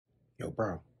Yo,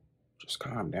 bro, just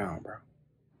calm down, bro.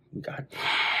 You got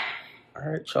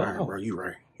all right, chill out, bro. You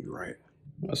right.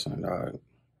 Listen, dog,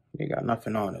 you got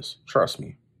nothing on us. Trust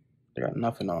me, they got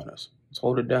nothing on us. Let's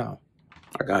hold it down.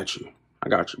 I got you,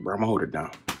 bro. I'm gonna hold it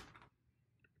down.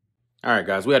 All right,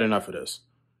 guys, we had enough of this.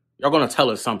 Y'all gonna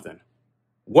tell us something.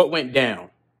 What went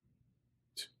down?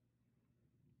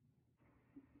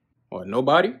 What,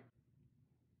 nobody?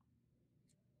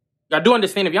 Y'all do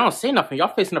understand if y'all don't say nothing,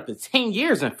 y'all facing up to 10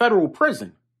 years in federal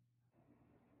prison.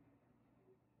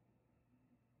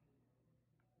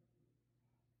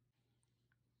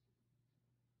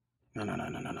 No,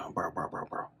 bro.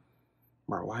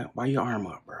 Bro, why your arm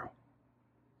up, bro?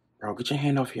 Bro, get your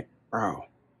hand off here. Bro,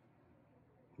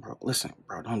 listen,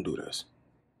 bro, don't do this.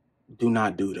 Do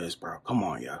not do this, bro. Come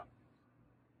on, yo.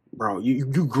 Bro, you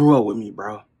grew up with me,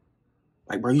 bro.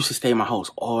 Like, bro, you used to stay in my house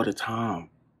all the time.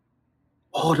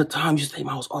 All the time. You used to stay in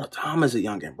my house all the time as a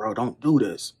youngin', bro. Don't do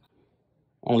this.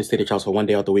 Only stayed at your house for one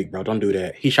day out the week, bro. Don't do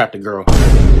that. He shot the girl.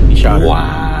 He shot her.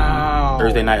 Wow.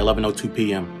 Thursday night, 11:02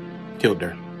 p.m. Killed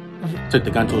her. Took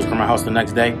the gun to his grandma's house the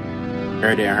next day.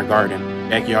 Buried it in her garden,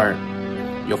 backyard.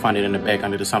 You'll find it in the back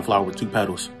under the sunflower with 2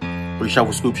 petals. 3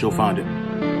 shovel scoops, you'll find it.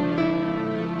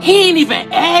 He ain't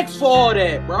even asked for all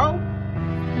that, bro.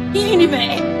 He ain't even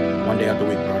asked. One day out the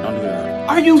week, bro. Don't do that.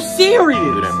 Are you serious?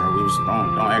 Don't do that, bro. We was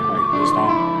don't act like we was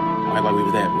don't act like we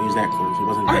was that close. We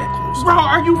wasn't that close. Bro,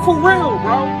 are you for real,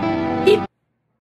 bro?